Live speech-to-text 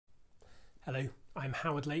Hello, I'm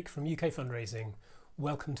Howard Lake from UK Fundraising.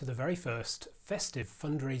 Welcome to the very first festive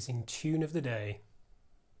fundraising tune of the day.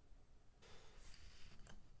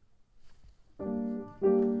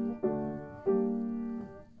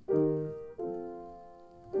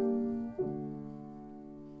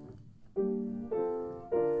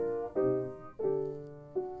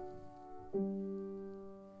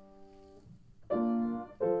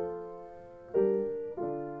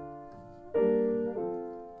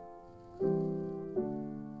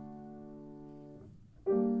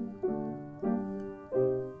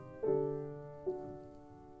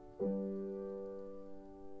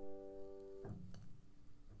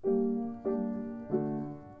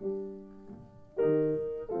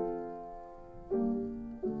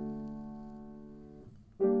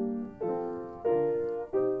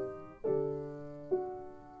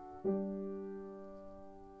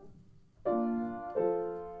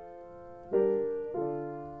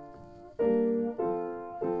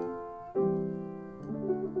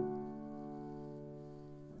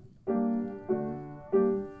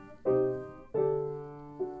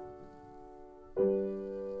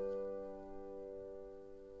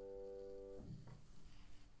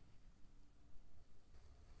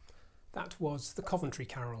 That was the Coventry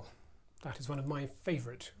Carol. That is one of my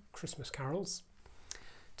favourite Christmas carols.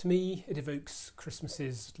 To me, it evokes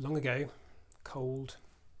Christmases long ago, cold,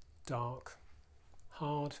 dark,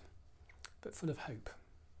 hard, but full of hope.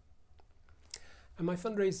 And my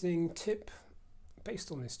fundraising tip,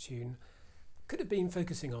 based on this tune, could have been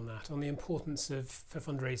focusing on that, on the importance for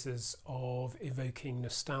fundraisers of evoking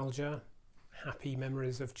nostalgia, happy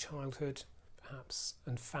memories of childhood, perhaps,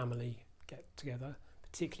 and family get together.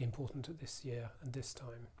 Particularly important at this year and this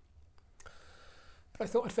time. But I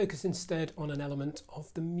thought I'd focus instead on an element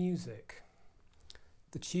of the music.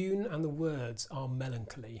 The tune and the words are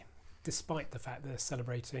melancholy, despite the fact they're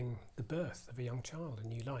celebrating the birth of a young child, a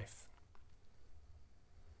new life.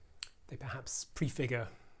 They perhaps prefigure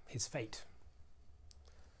his fate.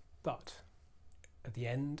 But at the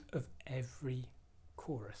end of every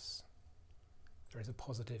chorus, there is a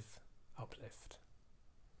positive uplift.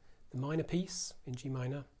 The minor piece in G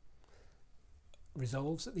minor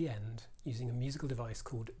resolves at the end using a musical device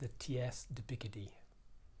called the tierce de Picardie.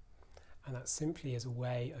 And that simply is a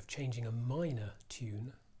way of changing a minor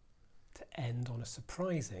tune to end on a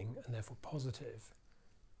surprising and therefore positive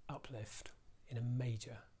uplift in a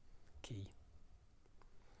major key.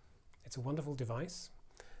 It's a wonderful device,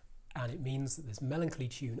 and it means that this melancholy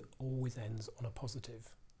tune always ends on a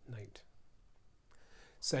positive note.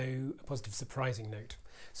 So, a positive surprising note.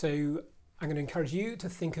 So I'm going to encourage you to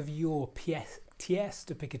think of your tierce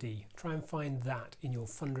de Picardie. Try and find that in your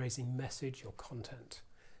fundraising message, your content,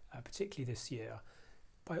 particularly this year.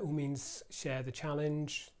 By all means, share the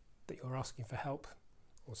challenge that you're asking for help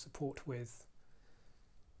or support with,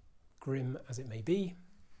 grim as it may be,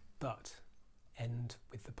 but end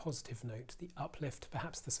with the positive note, the uplift,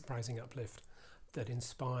 perhaps the surprising uplift that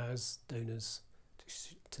inspires donors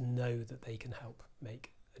to know that they can help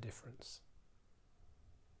make a difference.